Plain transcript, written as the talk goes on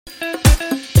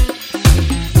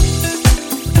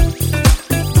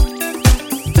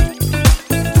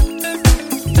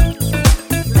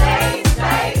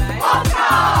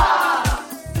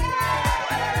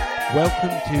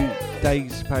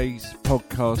Safe Space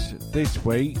podcast this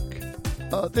week.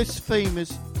 This theme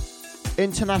is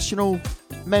International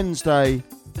Men's Day.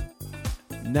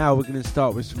 Now we're going to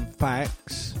start with some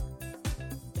facts,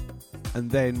 and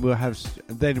then we're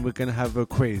going to have a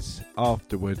quiz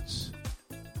afterwards.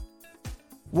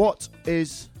 What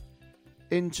is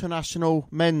International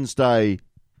Men's Day?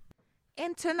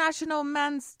 International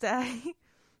Men's Day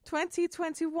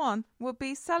 2021 will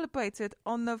be celebrated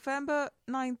on November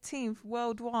 19th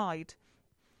worldwide.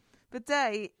 The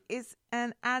day is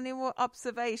an annual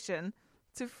observation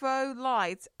to throw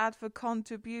light at the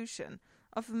contribution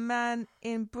of men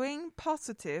in bringing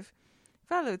positive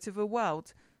value to the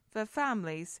world, their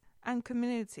families and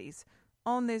communities.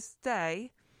 On this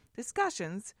day,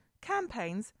 discussions,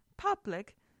 campaigns,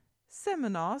 public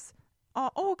seminars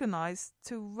are organised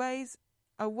to raise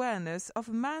awareness of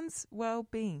man's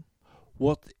well-being.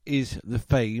 What is the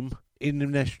theme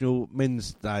International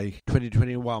Men's Day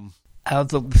 2021?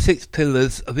 Out of the 6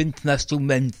 pillars of International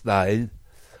Men's Day,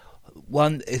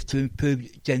 one is to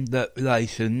improve gender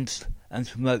relations and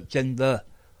to promote gender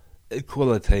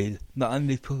equality, not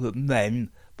only for men,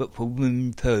 but for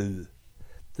women too.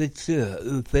 This year,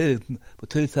 the theme for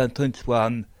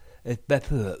 2021 is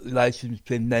better relations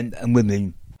between men and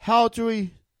women. How do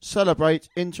we celebrate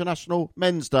International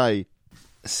Men's Day?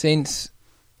 Since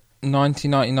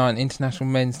 1999, International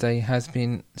Men's Day has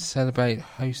been celebrated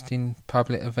hosting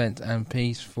public events and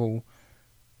peaceful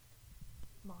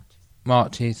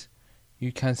marches.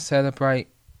 You can celebrate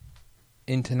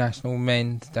International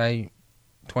Men's Day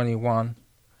 21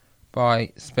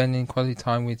 by spending quality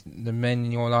time with the men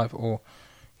in your life or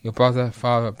your brother,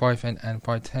 father, boyfriend, and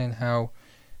by telling how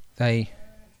they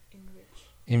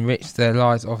enrich their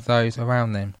lives of those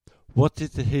around them. What is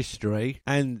the history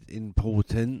and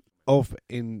importance of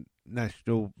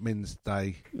International Men's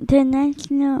Day? The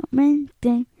National Men's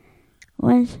Day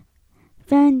was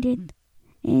founded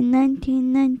in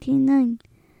 1999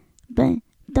 by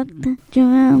Dr.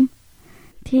 Jerome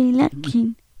T.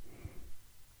 Lutkin.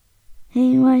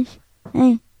 He was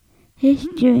a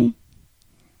history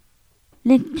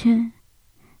lecturer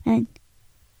at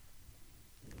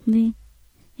the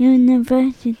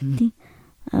University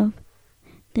of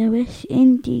the West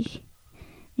Indies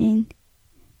in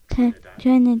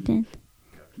Trinidad,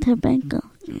 Tobago.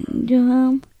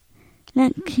 Jerome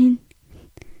Lutkin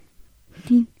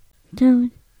chose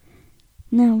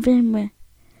November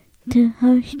to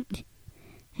host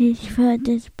his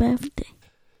father's birthday.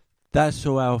 That's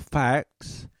all our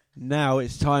facts. Now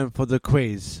it's time for the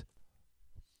quiz.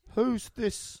 Who's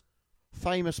this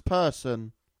famous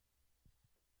person?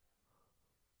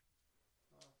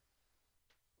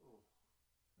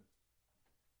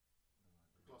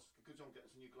 Good job getting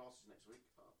some new glasses next week.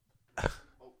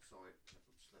 Oh, sorry.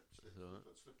 Slip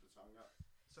the tongue up.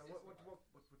 So what would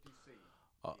you see?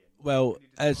 Well,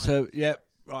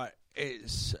 right.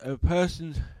 It's a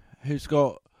person who's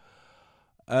got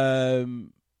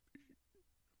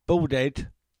bald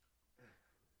head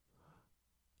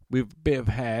with a bit of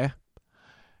hair.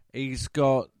 He's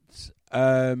got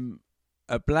a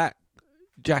black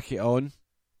jacket on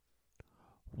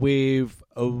with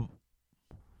a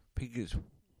pink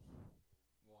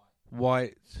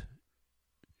white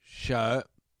shirt.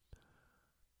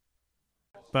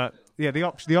 But yeah, the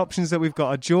options that we've got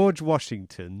are George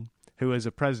Washington, who was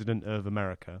a president of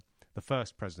America, the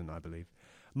first president, I believe.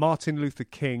 Martin Luther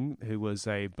King, who was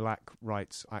a black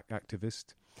rights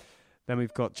activist. Then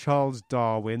we've got Charles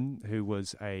Darwin, who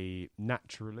was a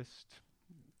naturalist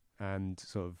and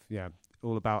sort of,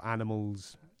 all about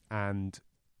animals and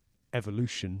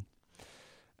evolution.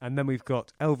 And then we've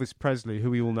got Elvis Presley,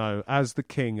 who we all know as the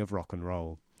king of rock and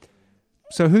roll.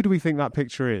 So who do we think that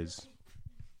picture is?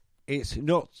 It's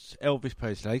not Elvis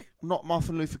Presley. Not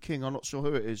Martin Luther King. I'm not sure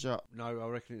who it is yet. No, I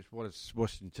reckon it's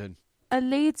Washington. A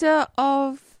leader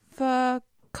of the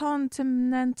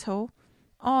Continental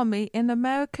Army in the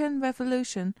American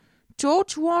Revolution,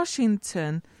 George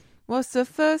Washington was the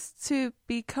first to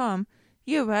become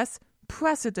U.S.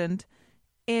 President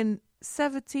in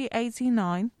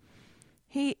 1789.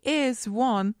 He is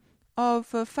one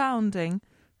of the founding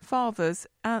fathers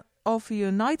of the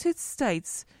United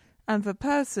States and the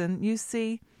person you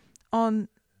see on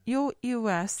your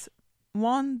U.S.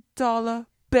 $1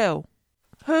 bill.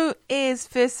 Who is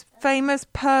this famous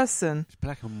person? It's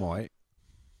black and white.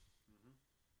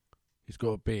 He's got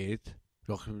a beard,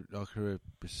 like a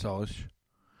massage.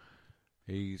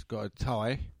 He's got a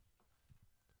tie,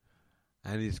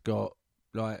 and he's got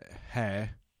like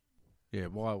hair. Yeah,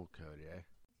 wild curly hair.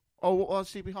 Oh, what I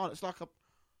see behind it's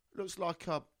looks like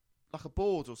a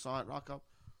board or something, like a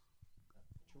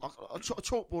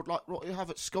chalkboard, like what you have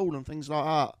at school and things like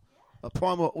that. a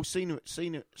primary or senior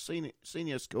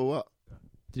school.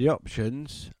 The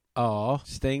options are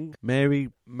Sting, Mary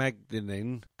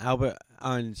Magdalene, Albert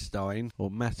Einstein, or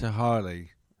Mata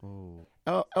Hari. Oh.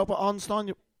 Albert Einstein,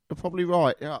 you're probably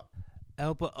right, yeah.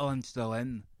 Albert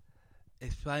Einstein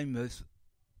is famous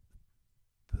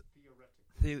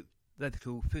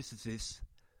theoretical physicist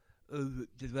who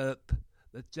developed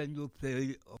the general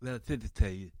theory of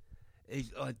relativity.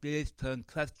 His ideas turned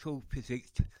classical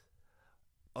physics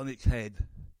on its head,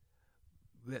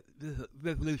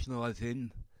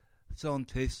 revolutionising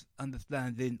scientists'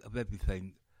 understanding of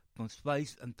everything, from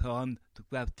space and time to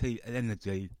gravity and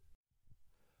energy.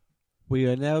 We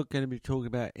are now going to be talking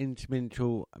about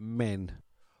instrumental men.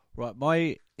 Right,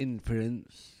 my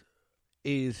influence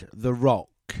is The Rock.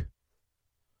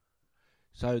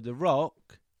 So The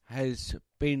Rock has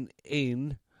been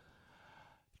in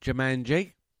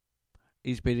Jumanji.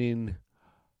 He's been in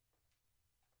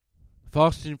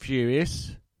Fast and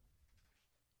Furious.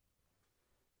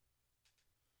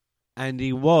 And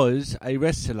he was a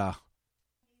wrestler.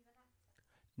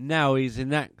 Now he's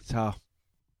an actor.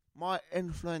 My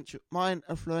influential man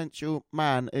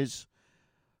is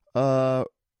Ian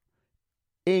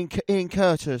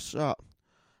Curtis,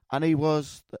 and he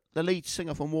was the lead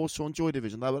singer from Warsaw and Joy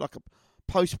Division. They were like a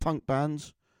post-punk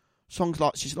band. Songs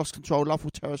like "She's Lost Control," "Love Will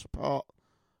Tear Us Apart."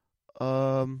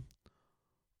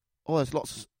 There's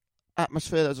lots of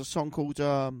atmosphere. There's a song called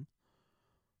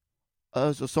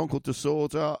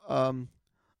 "Disorder."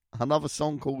 Another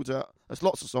song called there's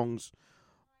lots of songs.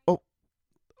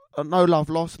 No Love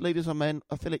Lost, Leaders of Men,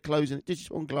 I Feel It Closing,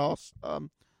 Digital and Glass,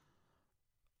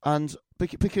 and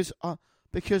because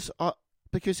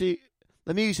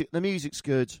the music's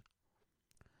good,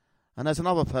 and there's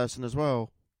another person as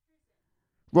well,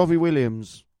 Robbie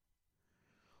Williams.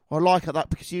 I like that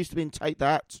because he used to be in Take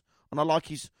That, and I like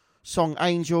his song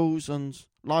Angels and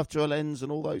Life Through a Lens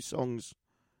and all those songs.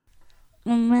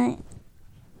 My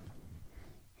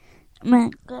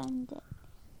granddad.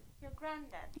 Your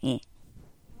granddad? Yeah.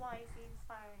 Why is he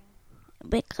inspiring?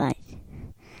 Because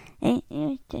he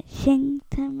used to sing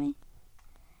to me,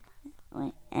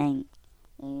 and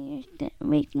he used to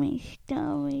read me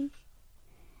stories,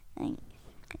 and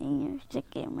he used to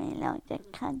give me lots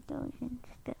of cuddles and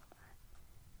stuff.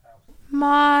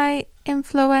 My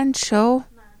influential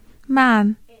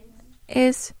man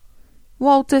is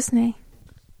Walt Disney.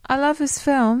 I love his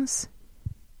films.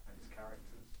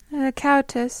 And the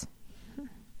characters.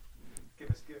 Give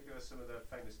us some of the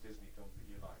famous Disney films that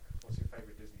you like. What's your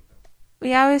favourite Disney film?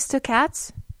 The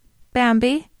Aristocats,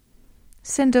 Bambi,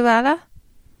 Cinderella,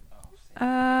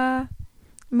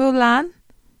 Mulan,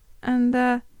 and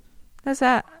there's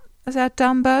that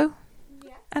Dumbo,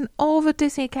 and all the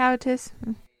Disney characters.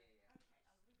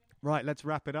 Right, let's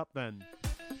wrap it up then.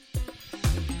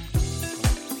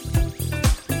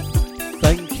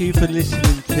 Thank you for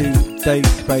listening to Dave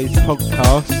Space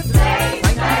Podcast. Thank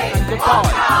you and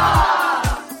goodbye.